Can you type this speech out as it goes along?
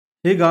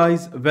Hey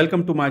guys,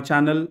 welcome to my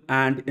channel,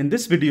 and in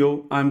this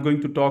video I'm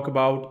going to talk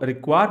about a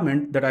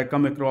requirement that I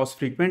come across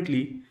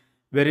frequently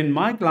wherein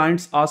my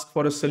clients ask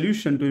for a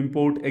solution to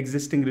import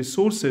existing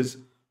resources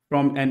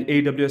from an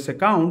AWS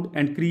account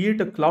and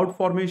create a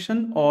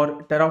CloudFormation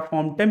or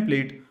Terraform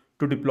template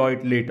to deploy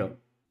it later.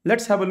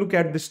 Let's have a look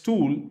at this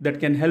tool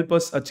that can help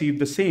us achieve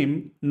the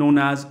same, known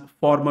as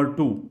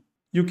Former2.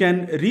 You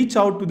can reach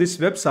out to this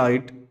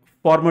website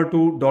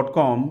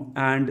former2.com,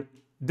 and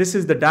this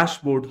is the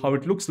dashboard how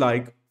it looks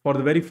like for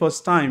the very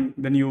first time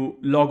when you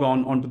log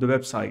on onto the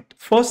website.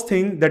 First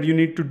thing that you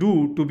need to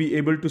do to be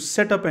able to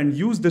set up and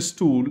use this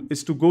tool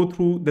is to go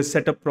through the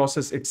setup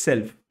process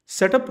itself.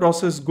 Setup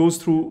process goes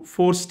through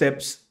 4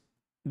 steps.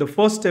 The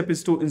first step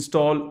is to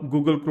install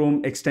Google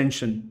Chrome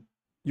extension.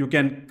 You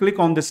can click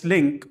on this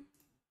link,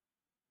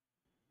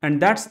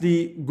 and that's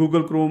the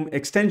Google Chrome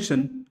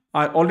extension.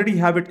 I already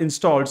have it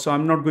installed, so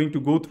I'm not going to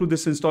go through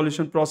this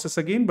installation process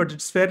again, but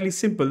it's fairly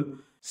simple.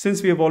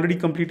 Since we have already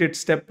completed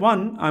step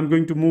 1, I'm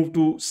going to move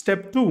to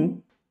step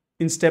 2.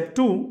 In step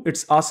 2,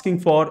 it's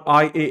asking for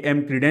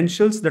IAM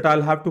credentials that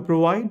I'll have to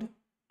provide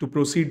to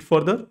proceed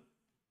further.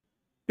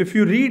 If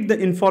you read the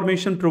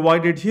information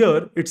provided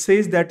here, it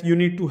says that you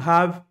need to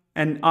have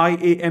an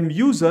IAM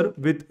user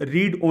with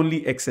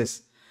read-only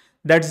access.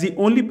 That's the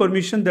only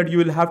permission that you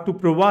will have to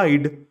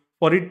provide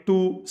for it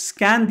to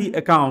scan the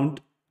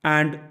account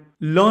and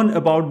learn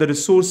about the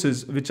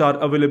resources which are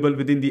available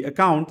within the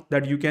account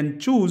that you can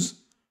choose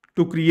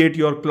to create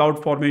your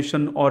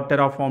CloudFormation or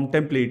Terraform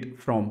template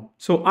from.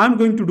 So I'm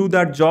going to do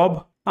that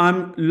job.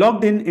 I'm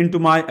logged in into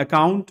my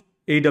account,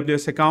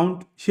 AWS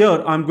account.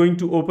 Here I'm going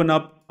to open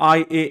up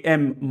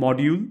IAM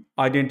module,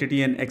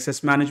 Identity and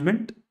Access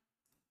Management.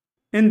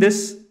 In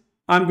this,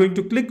 I'm going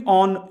to click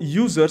on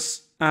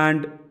users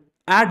and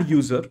add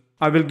user.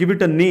 I will give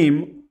it a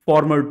name,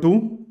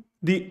 Former2.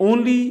 The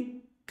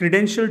only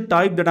credential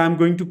type that I'm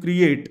going to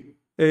create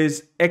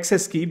is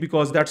access key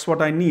because that's what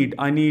I need.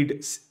 I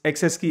need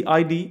access key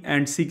ID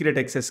and secret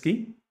access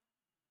key.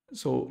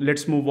 So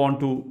let's move on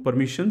to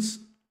permissions.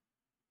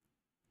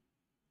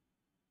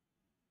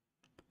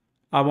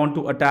 I want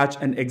to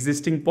attach an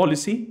existing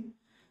policy.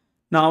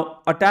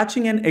 Now,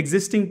 attaching an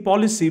existing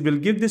policy will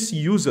give this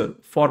user,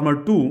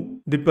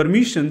 Former2, the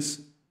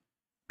permissions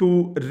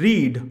to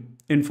read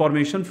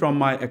information from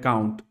my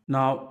account.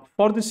 Now,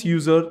 for this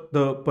user,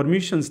 the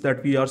permissions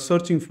that we are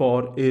searching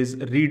for is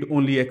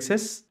read-only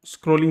access.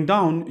 Scrolling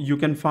down, you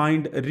can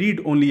find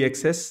read-only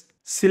access.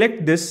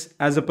 Select this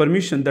as a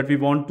permission that we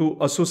want to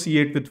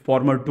associate with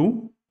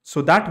Former2.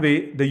 So that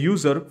way, the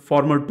user,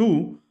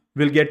 Former2,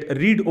 will get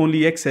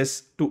read-only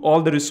access to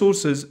all the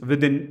resources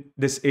within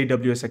this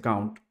AWS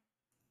account.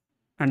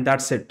 And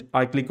that's it.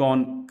 I click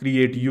on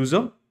Create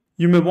User.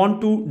 You may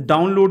want to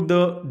download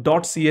the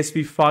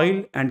 .csv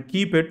file and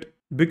keep it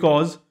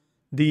because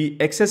the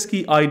access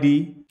key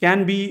ID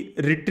can be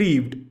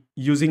retrieved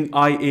using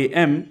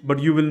IAM, but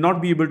you will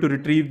not be able to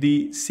retrieve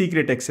the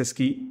secret access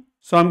key.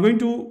 So I'm going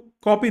to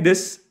copy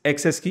this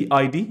access key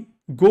ID,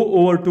 go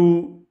over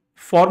to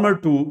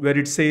Former2 where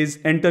it says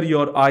enter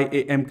your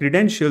IAM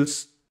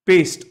credentials,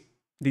 paste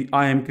the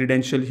IAM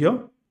credential here.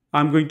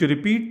 I'm going to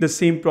repeat the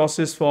same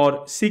process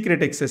for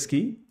secret access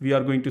key. We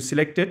are going to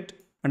select it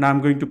and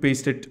I'm going to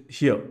paste it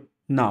here.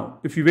 Now,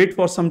 if you wait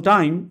for some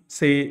time,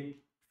 say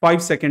 5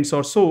 seconds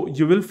or so,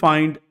 you will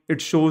find it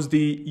shows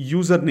the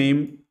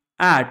username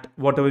at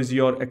whatever is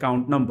your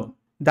account number.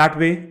 That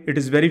way, it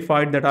is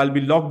verified that I'll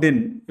be logged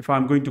in. If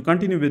I'm going to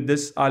continue with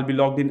this, I'll be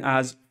logged in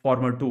as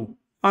Former2.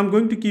 I'm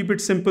going to keep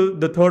it simple.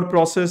 The third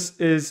process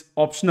is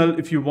optional.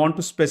 If you want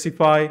to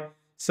specify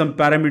some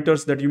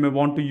parameters that you may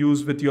want to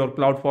use with your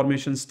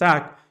CloudFormation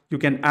stack, you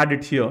can add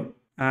it here.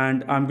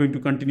 And I'm going to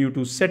continue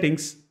to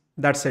settings.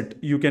 That's it.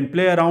 You can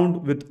play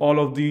around with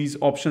all of these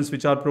options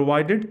which are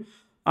provided.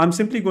 I'm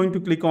simply going to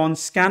click on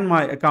Scan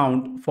My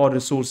Account for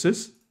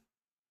resources.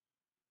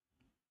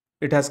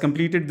 It has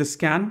completed the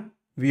scan.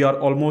 We are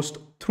almost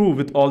through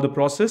with all the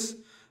process.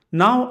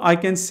 Now I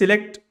can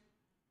select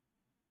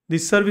the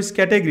service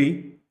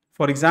category.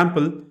 For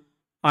example,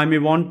 I may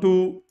want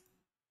to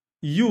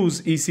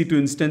use EC2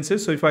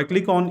 instances. So if I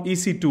click on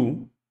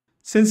EC2,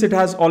 since it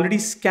has already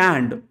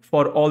scanned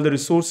for all the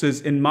resources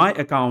in my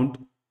account,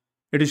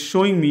 it is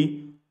showing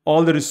me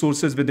all the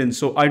resources within.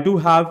 So I do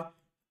have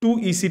 2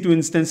 EC2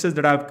 instances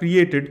that I've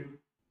created.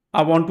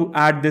 I want to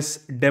add this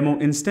demo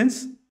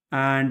instance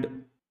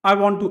and I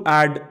want to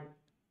add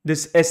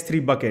this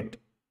S3 bucket.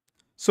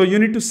 So you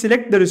need to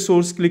select the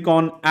resource, click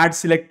on add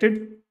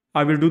selected.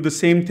 I will do the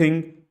same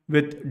thing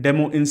with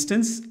demo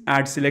instance,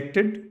 add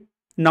selected.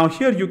 Now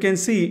here you can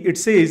see it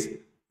says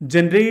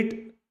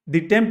generate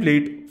the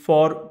template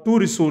for 2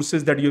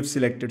 resources that you have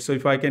selected. So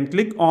if I can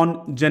click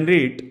on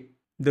generate,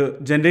 the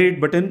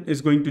generate button is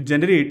going to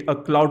generate a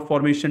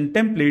CloudFormation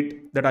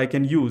template that I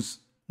can use.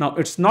 Now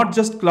it's not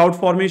just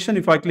CloudFormation.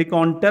 If I click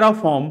on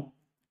Terraform,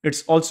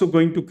 it's also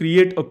going to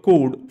create a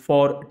code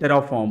for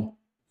Terraform.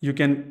 You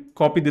can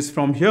copy this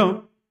from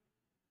here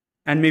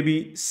and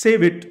maybe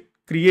save it,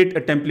 create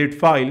a template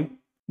file.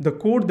 The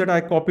code that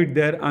I copied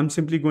there, I'm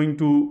simply going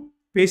to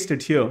paste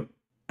it here.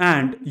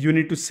 and you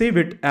need to save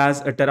it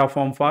as a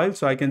Terraform file.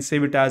 So I can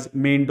save it as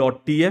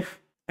main.tf.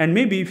 And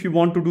maybe if you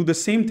want to do the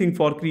same thing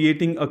for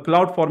creating a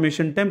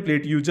CloudFormation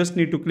template, you just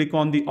need to click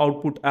on the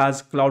output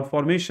as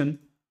CloudFormation,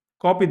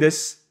 copy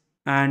this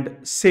and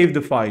save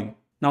the file.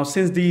 Now,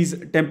 since these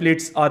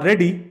templates are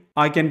ready,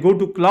 I can go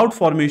to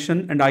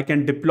CloudFormation and I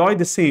can deploy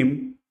the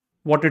same.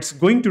 What it's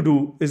going to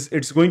do is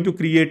it's going to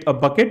create a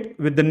bucket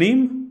with the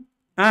name,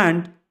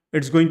 and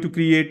it's going to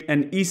create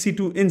an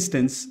EC2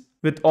 instance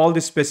with all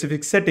the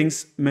specific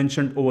settings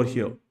mentioned over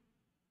here.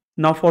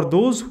 Now, for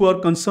those who are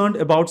concerned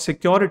about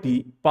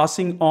security,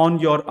 passing on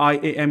your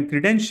IAM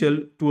credential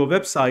to a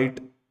website,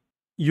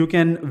 you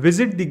can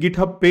visit the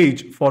GitHub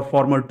page for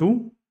Former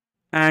 2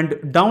 and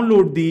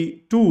download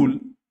the tool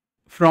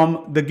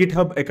from the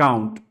GitHub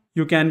account.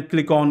 You can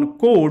click on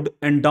code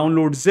and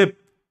download zip.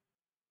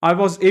 I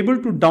was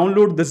able to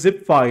download the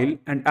zip file,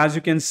 and as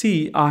you can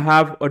see, I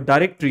have a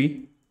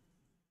directory,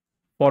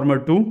 Former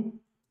 2.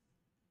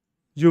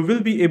 You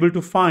will be able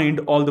to find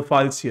all the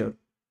files here.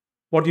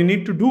 What you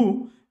need to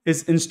do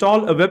is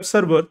install a web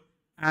server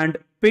and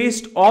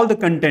paste all the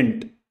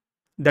content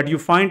that you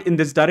find in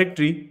this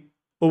directory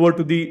over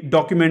to the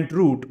document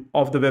root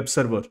of the web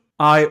server.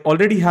 I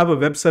already have a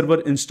web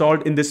server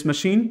installed in this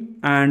machine,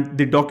 and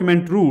the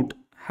document root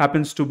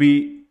happens to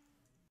be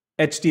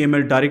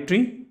HTML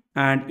directory.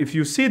 And if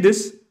you see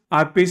this,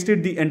 I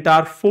pasted the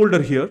entire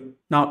folder here.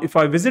 Now, if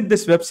I visit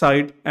this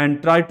website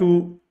and try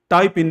to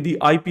type in the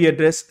IP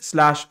address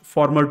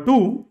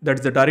 /former2,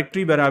 that's the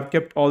directory where I've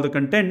kept all the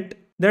content.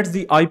 That's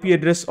the IP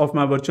address of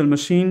my virtual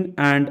machine,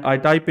 and I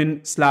type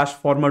in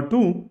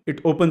 /former2,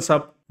 it opens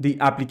up the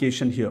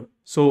application here.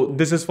 So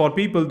this is for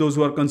people, those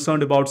who are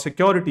concerned about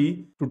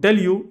security, to tell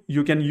you,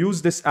 you can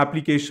use this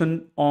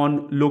application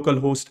on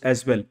localhost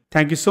as well.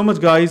 Thank you so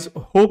much, guys.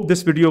 Hope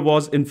this video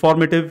was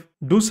informative.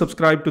 Do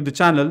subscribe to the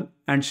channel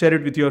and share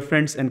it with your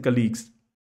friends and colleagues.